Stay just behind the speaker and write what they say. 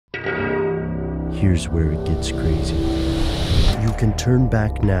Here's where it gets crazy. You can turn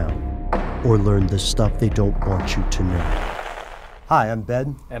back now or learn the stuff they don't want you to know. Hi, I'm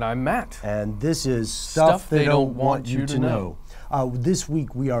Ben. And I'm Matt. And this is Stuff They Don't Want You to Know. This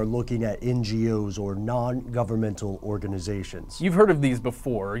week we are looking at NGOs, or non-governmental organizations. You've heard of these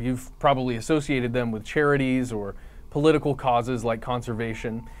before. You've probably associated them with charities or political causes like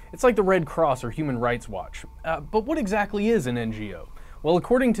conservation. It's like the Red Cross or Human Rights Watch. But what exactly is an NGO? Well,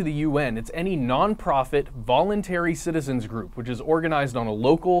 according to the UN, it's any non-profit, voluntary citizens group which is organized on a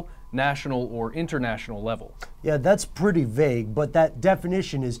local, national, or international level. Yeah, that's pretty vague, but that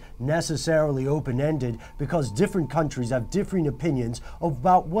definition is necessarily open-ended because different countries have differing opinions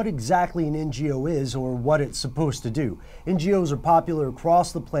about what exactly an NGO is or what it's supposed to do. NGOs are popular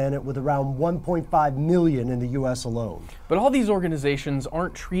across the planet with around 1.5 million in the US alone. But all these organizations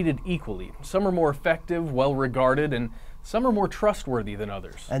aren't treated equally. Some are more effective, well-regarded, and some are more trustworthy than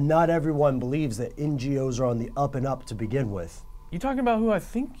others. And not everyone believes that NGOs are on the up and up to begin with. You talking about who I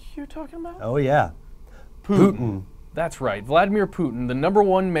think you're talking about? Oh yeah, Putin. That's right. Vladimir Putin, the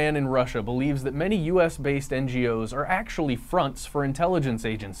 #1 man in Russia, believes that many US-based NGOs are actually fronts for intelligence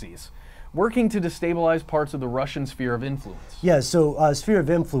agencies, working to destabilize parts of the Russian sphere of influence. Yeah, so sphere of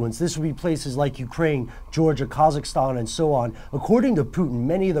influence, this would be places like Ukraine, Georgia, Kazakhstan, and so on. According to Putin,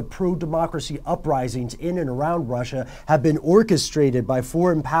 many of the pro-democracy uprisings in and around Russia have been orchestrated by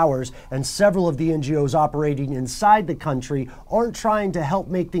foreign powers, and several of the NGOs operating inside the country aren't trying to help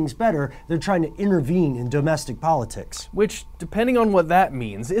make things better, they're trying to intervene in domestic politics. Which, depending on what that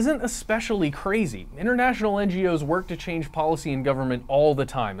means, isn't especially crazy. International NGOs work to change policy and government all the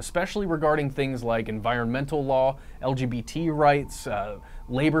time, especially regarding things like environmental law, LGBT rights,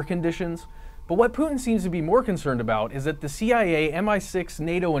 labor conditions. But what Putin seems to be more concerned about is that the CIA, MI6,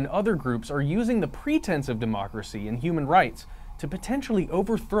 NATO, and other groups are using the pretense of democracy and human rights to potentially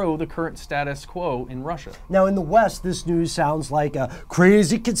overthrow the current status quo in Russia. Now in the West, this news sounds like a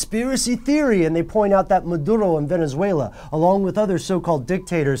crazy conspiracy theory, and they point out that Maduro in Venezuela, along with other so-called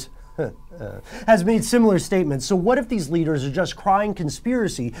dictators, has made similar statements. So what if these leaders are just crying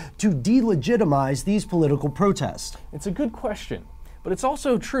conspiracy to delegitimize these political protests? It's a good question, but it's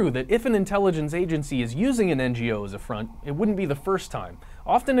also true that if an intelligence agency is using an NGO as a front, it wouldn't be the first time.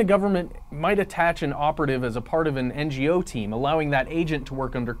 Often a government might attach an operative as a part of an NGO team, allowing that agent to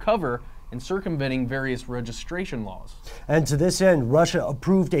work undercover and circumventing various registration laws. And to this end, Russia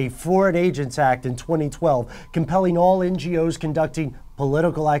approved a Foreign Agents Act in 2012, compelling all NGOs conducting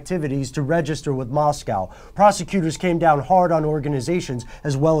political activities to register with Moscow. Prosecutors came down hard on organizations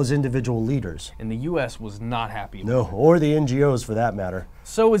as well as individual leaders. And the US was not happy. No, or the NGOs for that matter.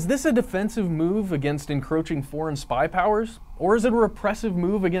 So is this a defensive move against encroaching foreign spy powers? Or is it a repressive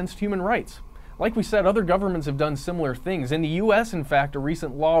move against human rights? Like we said, other governments have done similar things. In the US, in fact, a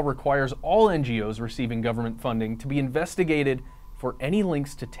recent law requires all NGOs receiving government funding to be investigated for any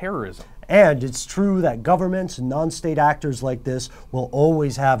links to terrorism. And it's true that governments and non-state actors like this will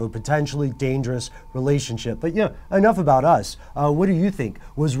always have a potentially dangerous relationship. But yeah, enough about us. What do you think?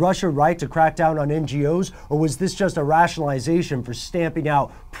 Was Russia right to crack down on NGOs, or was this just a rationalization for stamping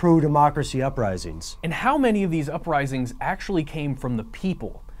out pro-democracy uprisings? And how many of these uprisings actually came from the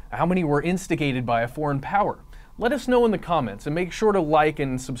people? How many were instigated by a foreign power? Let us know in the comments, and make sure to like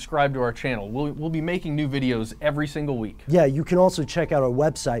and subscribe to our channel. We'll be making new videos every single week. Yeah, you can also check out our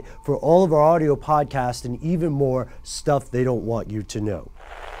website for all of our audio podcasts and even more stuff they don't want you to know.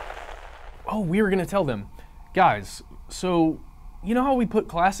 Oh, we were going to tell them. Guys, so you know how we put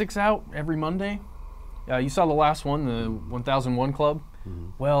classics out every Monday? You saw the last one, the 1001 Club?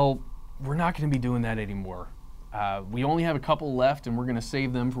 Mm-hmm. Well, we're not going to be doing that anymore. We only have a couple left, and we're going to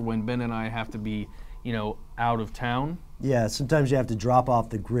save them for when Ben and I have to be, out of town. Yeah, sometimes you have to drop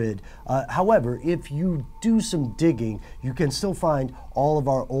off the grid. However, if you do some digging, you can still find all of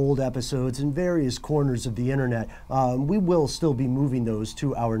our old episodes in various corners of the internet. We will still be moving those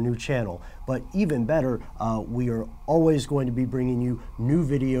to our new channel. But even better, we are always going to be bringing you new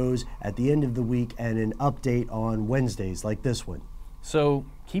videos at the end of the week and an update on Wednesdays like this one. So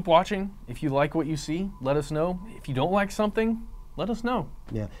keep watching. If you like what you see, let us know. If you don't like something, let us know.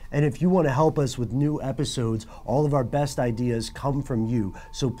 Yeah, and if you want to help us with new episodes, all of our best ideas come from you.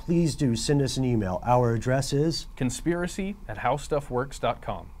 So please do send us an email. Our address is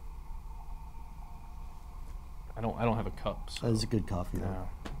conspiracy@howstuffworks.com. I don't have a cup. So. That's a good coffee. No.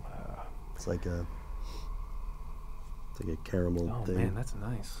 It's like a caramel thing. Oh man, that's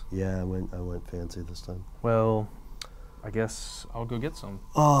nice. Yeah, I went fancy this time. Well, I guess I'll go get some.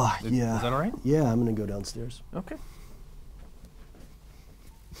 Oh, yeah. Is that all right? Yeah, I'm gonna go downstairs. Okay.